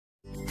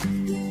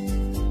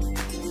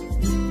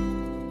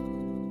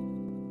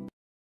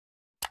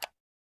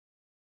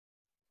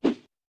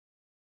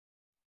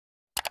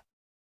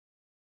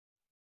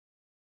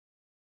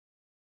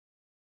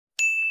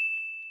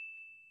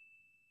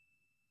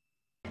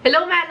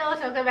Hello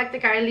Manos! Welcome back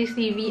to Karenliz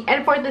TV.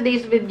 And for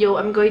today's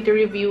video, I'm going to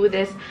review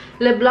this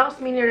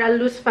Leblanc's Mineral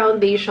Loose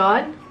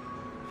Foundation.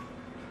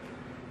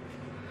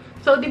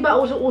 So, di ba,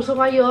 uso-uso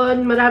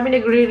ngayon, marami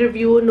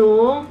nagre-review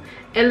no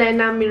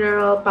Elena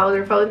Mineral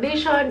Powder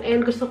Foundation.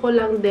 And gusto ko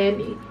lang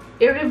din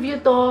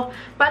i-review to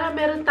para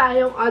meron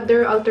tayong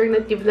other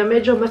alternative na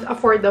medyo mas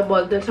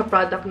affordable dun sa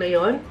product na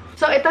yon.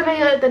 So, ito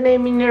na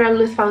yung Mineral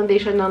Loose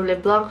Foundation ng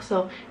Leblanc.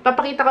 So,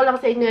 papakita ko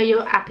lang sa inyo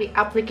yung aking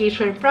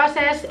application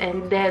process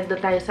and then doon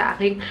tayo sa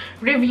aking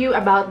review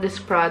about this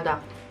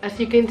product. As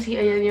you can see,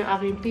 ayan yung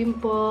aking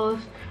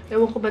pimples.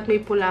 Ewan ko ba't may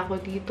pula ko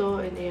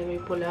dito. And ayan may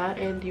pula.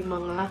 And yung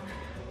mga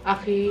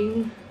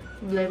aking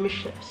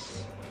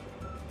blemishes.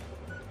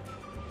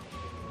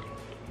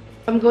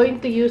 I'm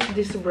going to use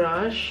this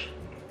brush.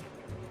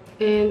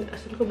 And,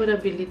 asan ko ba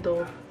nabili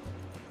to?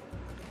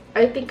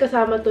 I think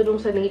kasama to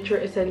nung sa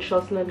Nature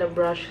Essentials na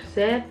brush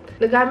set.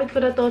 Nagamit ko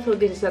na to, so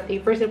this is not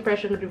a first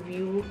impression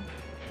review.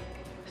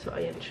 So,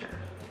 ayan siya.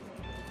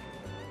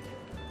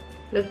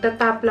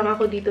 Nagtatap lang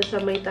ako dito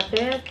sa may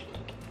takip.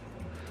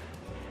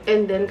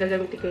 And then,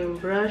 gagamitin ko yung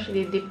brush.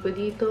 Didip ko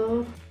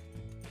dito.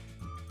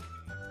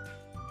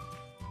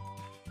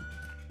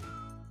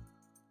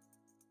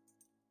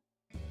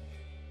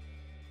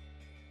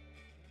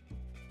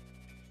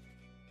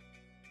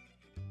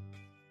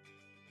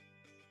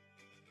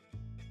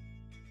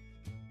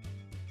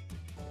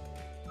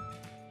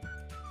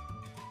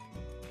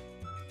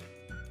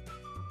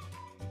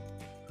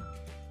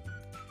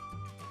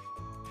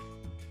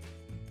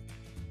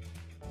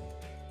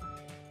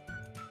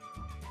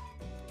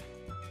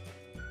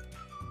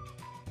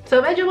 So,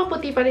 medyo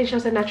maputi pa rin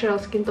siya sa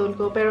natural skin tone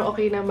ko. Pero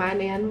okay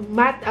naman. Ayan,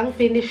 matte ang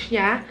finish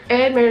niya.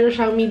 And meron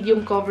siyang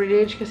medium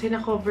coverage kasi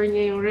na-cover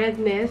niya yung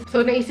redness.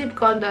 So, naisip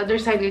ko on the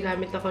other side,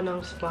 gagamit ako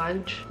ng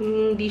sponge.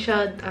 Hindi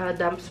siya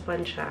damp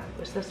sponge siya.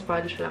 Basta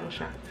sponge lang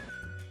siya.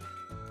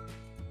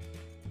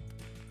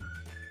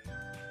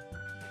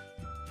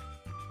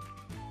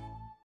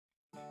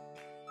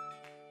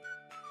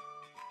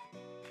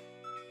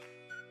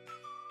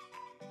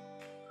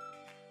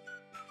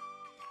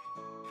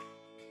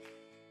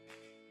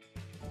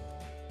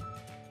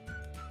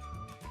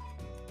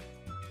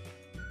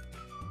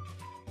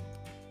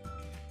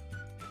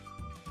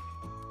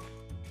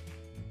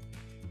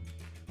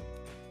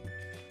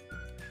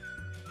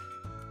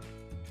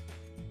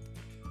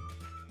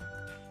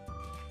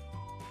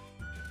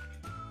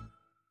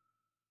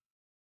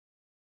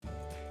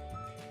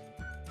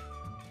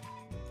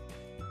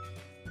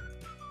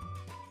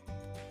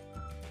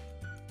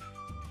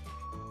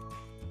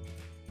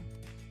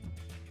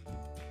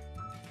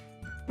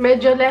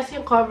 Medyo less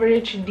yung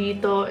coverage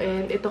dito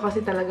and ito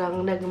kasi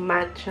talagang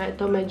nag-matte siya.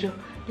 Ito medyo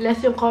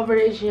less yung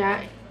coverage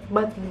niya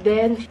but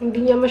then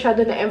hindi niya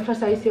masyado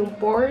na-emphasize yung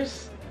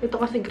pores. Ito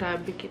kasi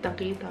grabe,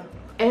 kitang-kita.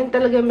 And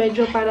talaga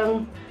medyo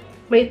parang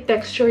may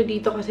texture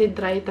dito kasi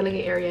dry talaga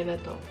yung area na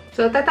to.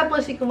 So,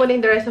 tatapusin ko muna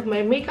yung the rest of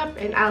my makeup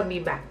and I'll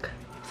be back.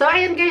 So,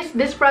 ayan guys,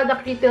 this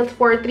product retails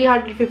for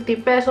 350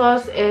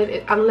 pesos and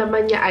ang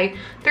laman niya ay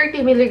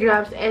 30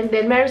 milligrams and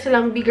then meron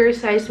silang bigger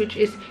size which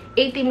is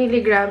 80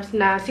 milligrams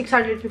na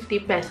 650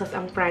 pesos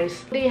ang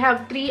price. They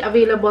have 3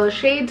 available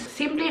shades,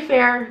 Simply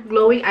Fair,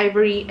 Glowing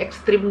Ivory,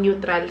 Extreme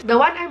Neutral. The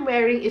one I'm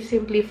wearing is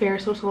Simply Fair,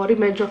 so sorry,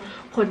 medyo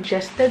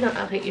congested ang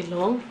aking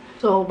ilong.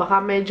 So, baka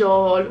medyo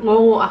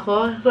ngungu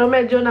ako. So,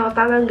 medyo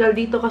natatanggal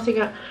dito kasi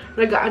nga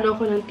nag-aano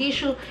ako ng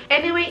tissue.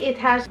 Anyway, it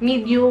has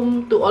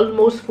medium to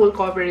almost full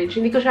coverage.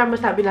 Hindi ko siya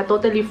masabi na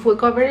totally full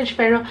coverage,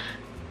 pero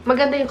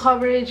maganda yung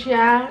coverage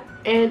niya.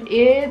 And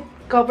it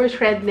covers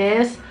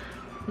redness,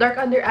 dark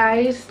under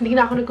eyes. Hindi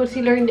na ako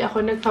nag-concealer, hindi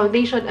ako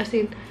nag-foundation. As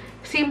in,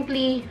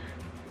 simply.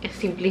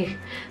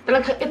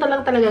 Talaga, ito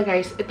lang talaga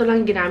guys. Ito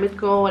lang ginamit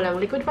ko. Walang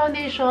liquid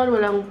foundation,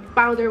 walang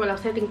powder, walang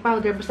setting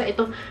powder. Basta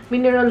ito,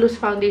 mineral loose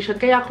foundation.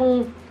 Kaya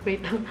kung,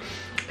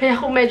 kaya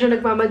kung medyo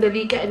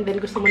nagmamadali ka and then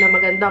gusto mo na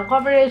magandang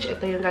coverage,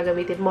 ito yung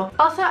gagamitin mo.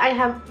 Also, I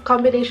have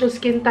combination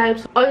skin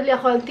types. Oily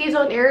ako ang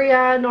T-zone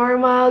area,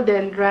 normal,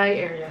 then dry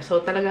area. So,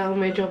 talagang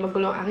medyo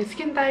magulo ang aking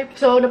skin type.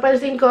 So,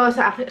 napansin ko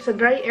sa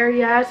dry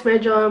areas,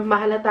 medyo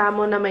mahalata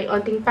mo na may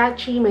onting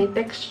patchy, may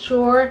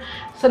texture.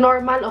 Sa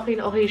normal,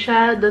 okay na okay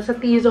siya. Doon sa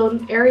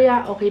T-zone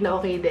area, okay na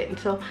okay din.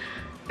 So,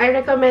 I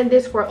recommend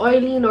this for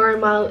oily,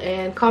 normal,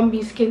 and combi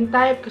skin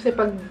type. Kasi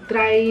pag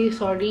dry,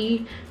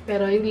 sorry,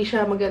 pero hindi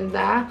siya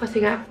maganda.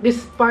 Kasi nga,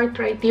 this part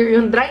right here,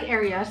 yung dry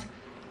areas,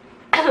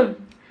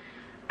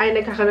 ay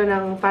nagkakaroon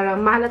ng parang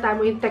mahalata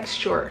mo yung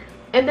texture.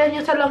 And then,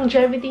 yung sa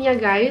longevity niya,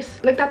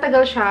 guys,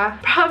 nagtatagal siya.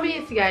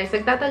 Promise, guys,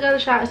 nagtatagal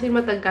siya as in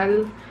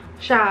matagal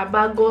siya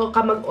bago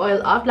ka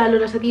mag-oil up,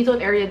 lalo na sa T-zone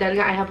area dahil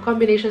nga I have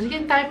combination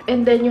skin type.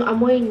 And then, yung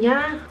amoy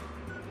niya,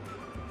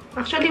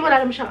 actually,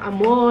 wala naman siyang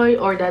amoy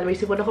or dahil may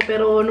sipon ako,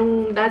 pero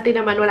nung dati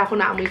naman, wala akong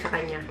naamoy sa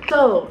kanya.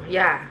 So,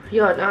 yeah,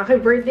 yun. Ang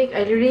aking verdict,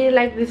 I really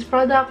like this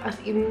product as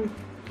in,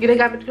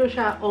 ginagamit ko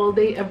siya all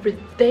day, every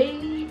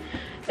day.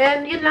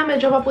 And yun lang,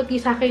 medyo maputi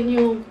sa akin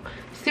yung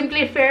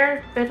Simply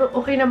Fair, pero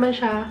okay naman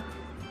siya.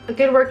 I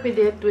can work with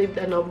it with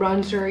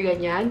bronzer,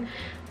 ganyan.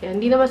 Yan,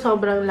 hindi naman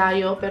sobrang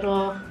layo,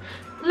 pero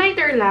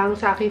lighter lang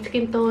sa aking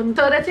skin tone.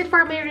 So, that's it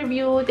for my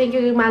review. Thank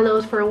you,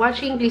 Malos, for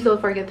watching. Please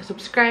don't forget to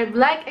subscribe,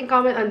 like, and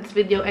comment on this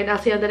video. And I'll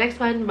see you on the next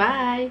one.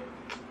 Bye!